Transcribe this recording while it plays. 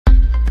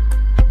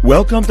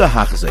Welcome to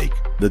Hachzeik,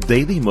 the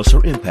Daily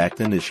Musar Impact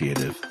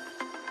Initiative.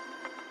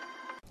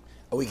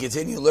 We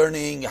continue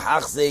learning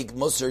Hachzeik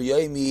Musar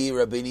Yomi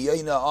Rabbeinu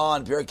Yoina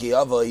on Pirkei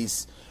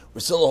Avos.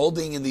 We're still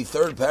holding in the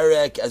third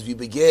parak as we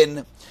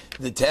begin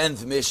the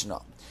 10th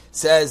Mishnah.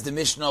 Says the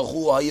Mishnah,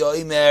 Hu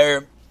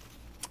Hayomer,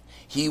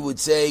 he would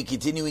say,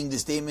 continuing the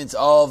statements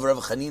of Rav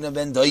Chanina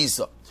ben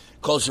Daisa,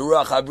 Kol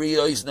Shurach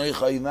Habriyos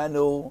Noicha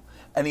Imanu,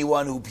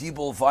 anyone who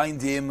people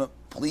find him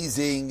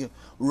pleasing,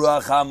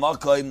 Ruach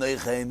HaMakayim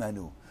Noicha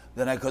Imanu,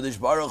 then HaKadosh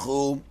Baruch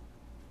Hu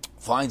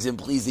finds him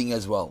pleasing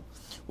as well.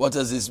 What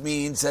does this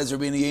mean? Says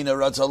Rabbeinu Yoina,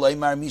 Ratzah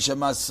Leimar Misha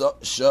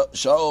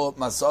Masayu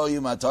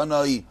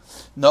Matanai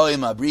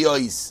Noim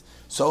Abriyos,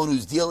 someone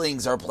whose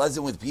dealings are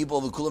pleasant with people,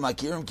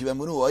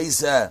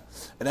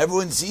 and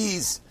everyone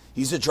sees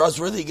he's a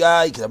trustworthy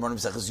guy.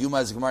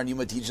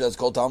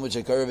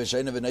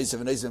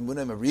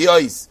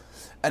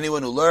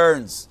 Anyone who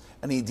learns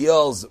and he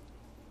deals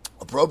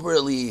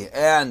appropriately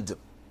and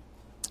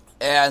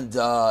he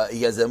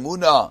has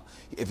emunah,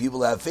 if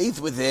people have faith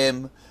with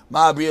him,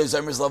 what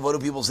do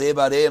people say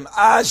about him?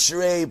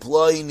 Ashrei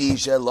ploini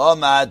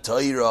shelamad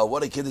Torah.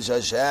 What a kiddush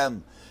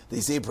Hashem. They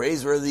say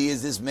praiseworthy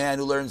is this man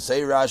who learns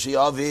Seir Rashi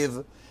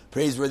Aviv.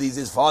 Praiseworthy is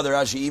his father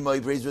Rashi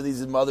Imai. Praiseworthy is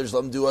his mother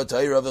Shlamdua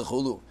Torah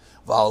v'chulu.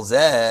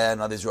 Valzen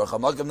on this Ruach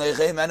HaMakam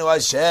Neichem Anu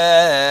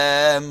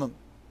Hashem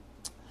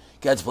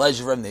gets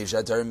pleasure from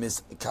Neishat Torah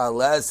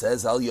Miskales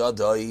says Al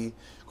Yadai,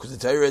 because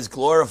the Torah is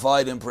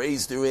glorified and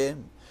praised through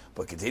him.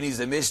 But continues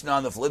the Mishnah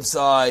on the flip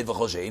side.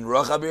 V'chol she'ein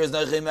Ruach HaBir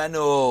Neichem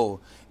Anu.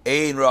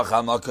 Ein Ruach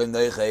HaMakam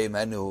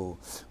Neichem Anu.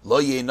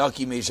 Lo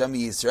Yeinaki Meisham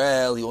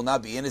Yisrael. He will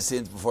not be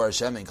innocent before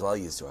Hashem and Klal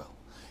Yisrael.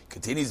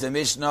 Continues the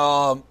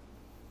Mishnah.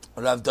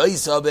 Rav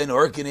Daisa ben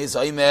Orkanis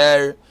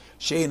Aimer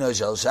Sheina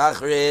Shel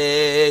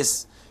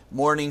Shachris.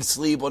 Morning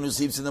sleep, one who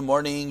sleeps in the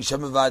morning.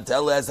 Shemavat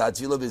Teles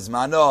HaTfilah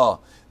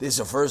Bizmano. This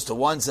refers to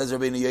one, says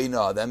Rabbeinu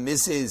Yoina, that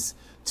misses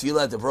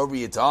Tfilah at the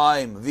appropriate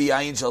time.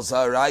 V'ayin Shel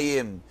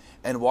Sarayim.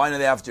 And wine in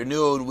the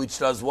afternoon, which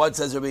does what,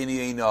 says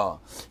Rabbeinu Yoina?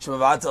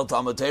 Shemavatel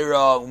Talmud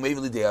Torah,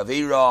 Umevli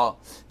De'avera,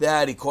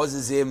 that it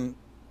causes him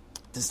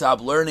to stop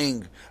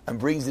learning and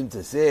brings him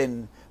to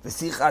sin.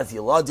 V'sichas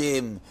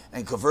Yeladim,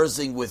 and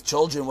conversing with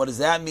children. What does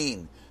that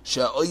mean?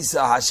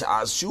 She'oisa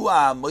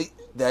hashashua,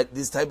 that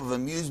this type of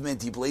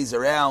amusement he plays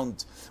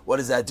around. What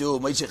does that do?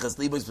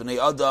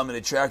 It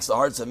attracts the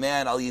hearts of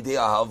man. Al yidei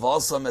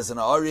ahavasam as an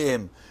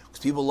arim,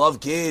 because people love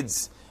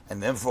kids. And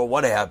then for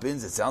what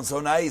happens? It sounds so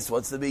nice.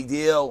 What's the big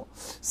deal?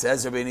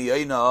 Says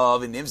Rabbeinu Yoina,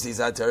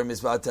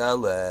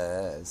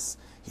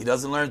 he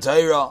doesn't learn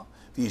Torah.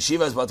 It's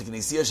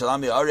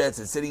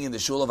sitting in the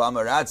shul of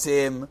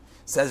Amaratzim.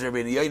 Says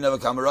Rabbeinu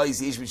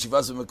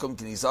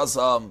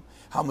Yoina,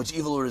 how much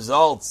evil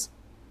results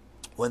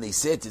when they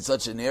sit in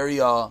such an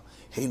area.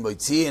 It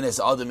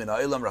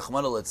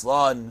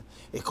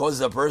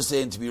causes a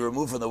person to be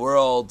removed from the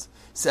world.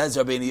 Says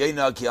Rabbeinu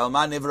Yoina,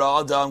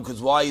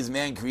 because why is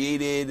man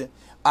created?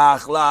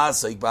 Only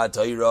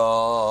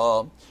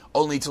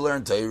to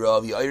learn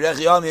Torah.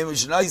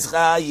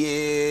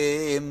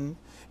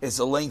 It's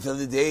the length of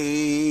the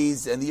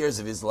days and the years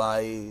of his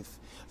life.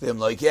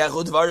 And if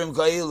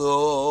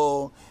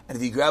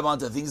you grab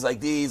onto things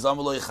like these,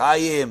 what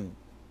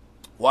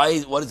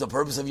is the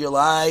purpose of your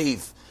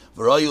life?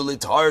 It's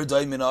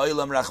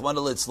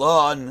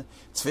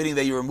fitting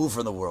that you're removed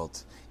from the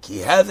world.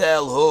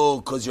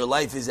 Because your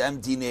life is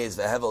emptiness,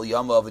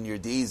 and your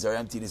days are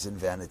emptiness and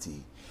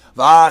vanity.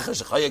 You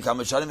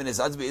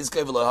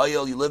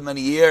live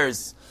many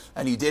years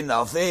and you did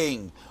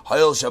nothing.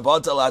 Since you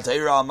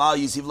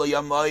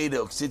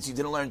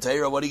didn't learn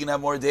Torah, what are you going to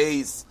have more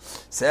days?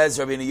 Says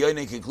Rabbeinu Yoina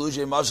in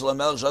conclusion, a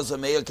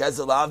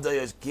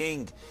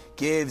king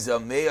gives a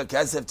meya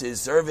kesef to his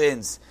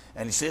servants,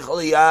 and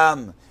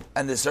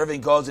the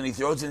servant goes and he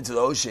throws it into the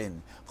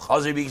ocean.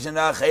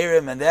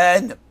 And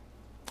then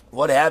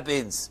what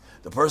happens?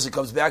 The person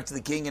comes back to the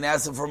king and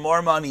asks him for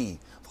more money.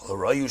 Should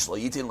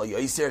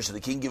the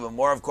king give him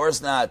more? Of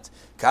course not.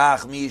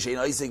 We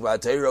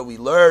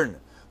learn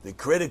the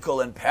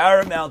critical and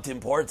paramount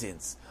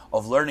importance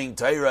of learning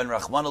Torah, and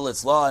Rahman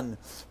al-Islan,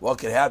 what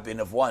could happen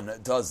if one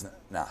does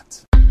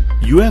not.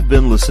 You have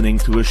been listening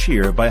to a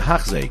shir by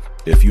Hachzeik.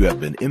 If you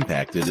have been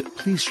impacted,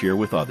 please share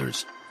with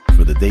others.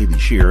 For the daily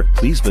shir,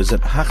 please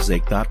visit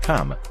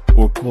Hachzeik.com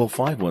or call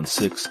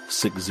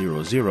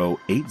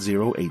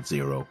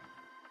 516-600-8080.